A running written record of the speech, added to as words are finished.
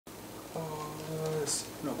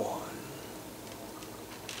Cinnabon.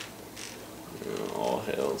 All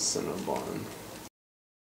hail Cinnabon.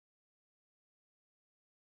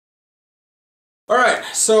 Alright,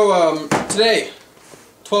 so today,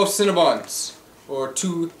 12 Cinnabons, or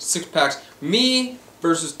 2 6-packs. Me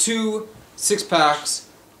versus 2 6-packs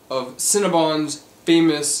of Cinnabon's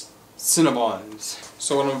famous Cinnabons.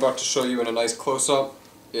 So what I'm about to show you in a nice close-up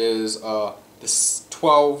is the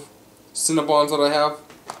 12 Cinnabons that I have.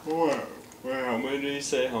 Wow. How many did you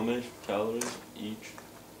say? How many calories each?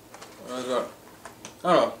 I don't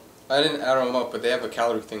know. I didn't add them up, but they have a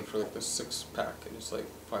calorie thing for like the 6-pack, and it's like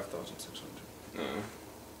 5,600. So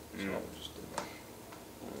I'll just do that.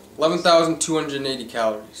 11,280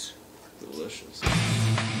 calories. Delicious.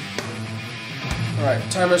 Alright,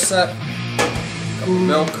 timer set. Cup of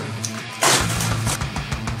milk.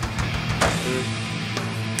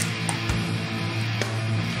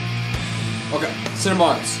 Okay,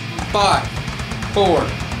 Cinnabons. 5, 4,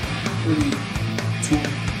 3, 2,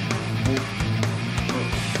 1.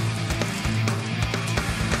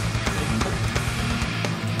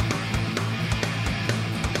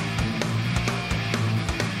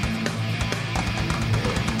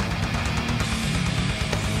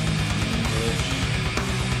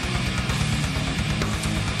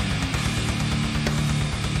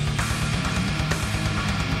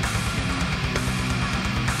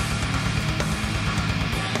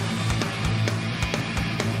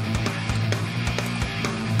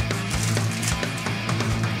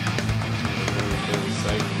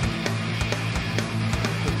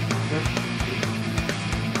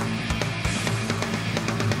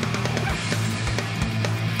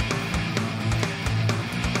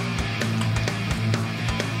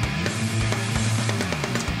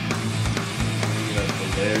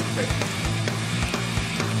 Very quick.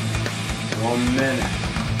 1 minute.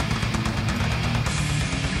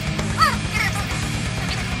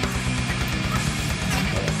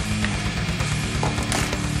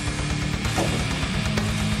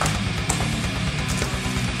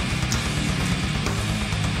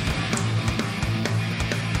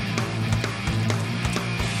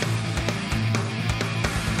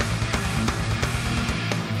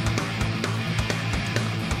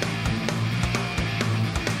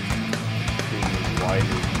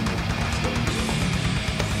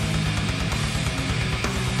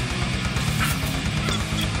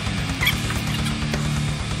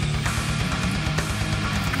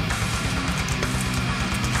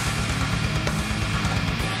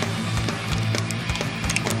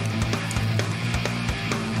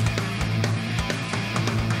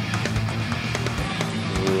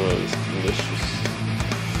 Delicious.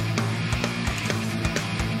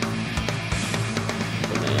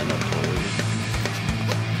 Banana toast.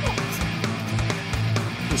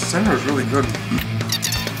 The center is really good.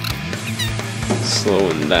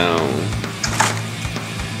 Slowing down.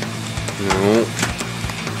 No.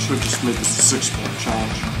 Should just make this a 6-pack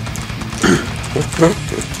challenge.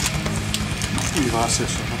 The last 6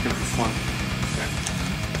 are looking for fun.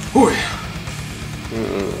 Okay.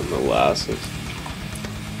 Molasses.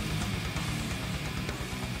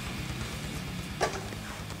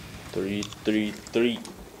 Three.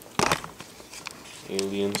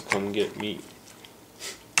 Aliens, come get me.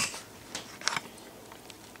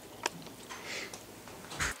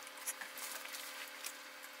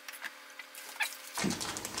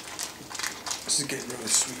 This is getting really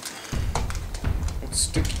sweet. It's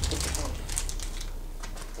sticky. What the hell?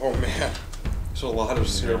 Oh man, there's a lot of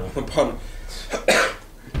syrup on the bottom.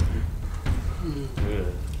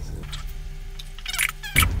 Good.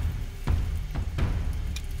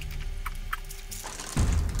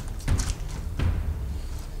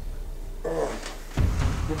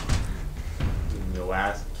 The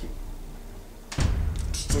last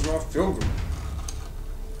This does not feel good.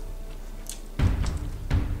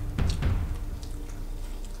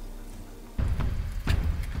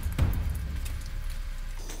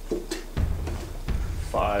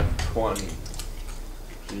 $5.20.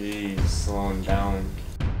 Jeez, slowing down.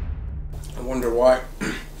 I wonder why.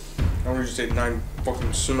 I only just ate 9 fucking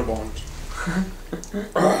Cinnabons.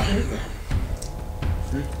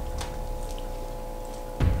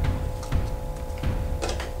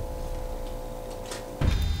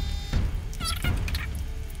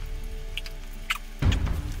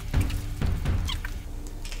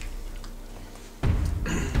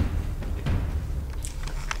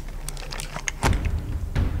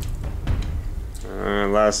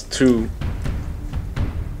 Last 2.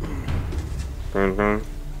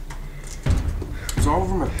 It's all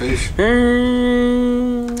over my face.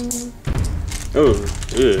 Oh,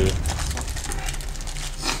 yeah.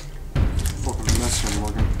 Fucking mess I'm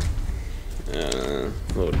looking.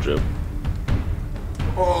 Little drip.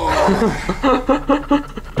 Oh.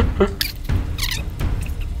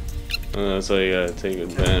 That's why you gotta take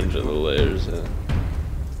advantage of the layers and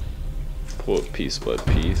pull it piece by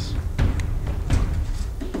piece.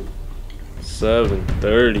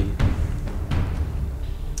 7:30.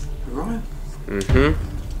 Really? Mm-hmm.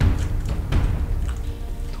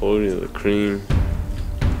 Told you the cream.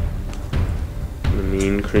 The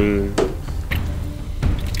mean cream.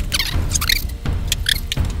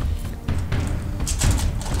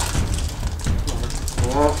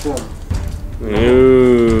 Awesome.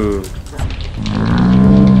 Ooh.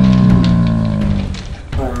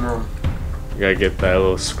 Oh no. You gotta get that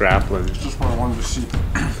little scrappling. Just what I wanted to see.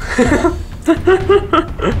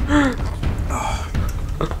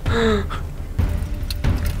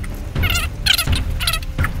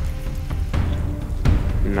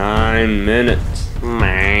 9 minutes.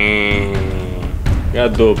 Man. You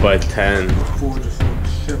gotta do it by 10.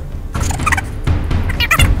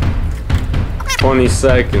 20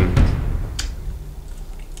 seconds.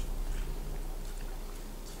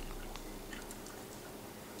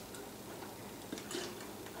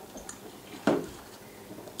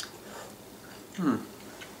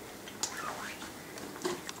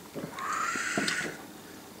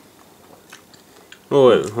 Oh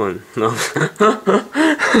wait, hold on. No.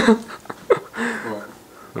 What?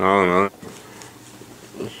 I don't know.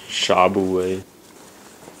 Shabu way.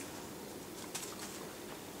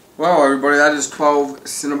 Well, everybody, that is 12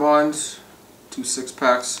 Cinnabons, 2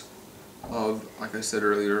 6-packs of, like I said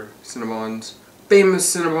earlier, Cinnabons,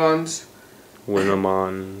 famous Cinnabons.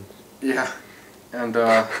 Cinnamon. Yeah, and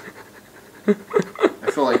I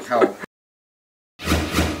feel like how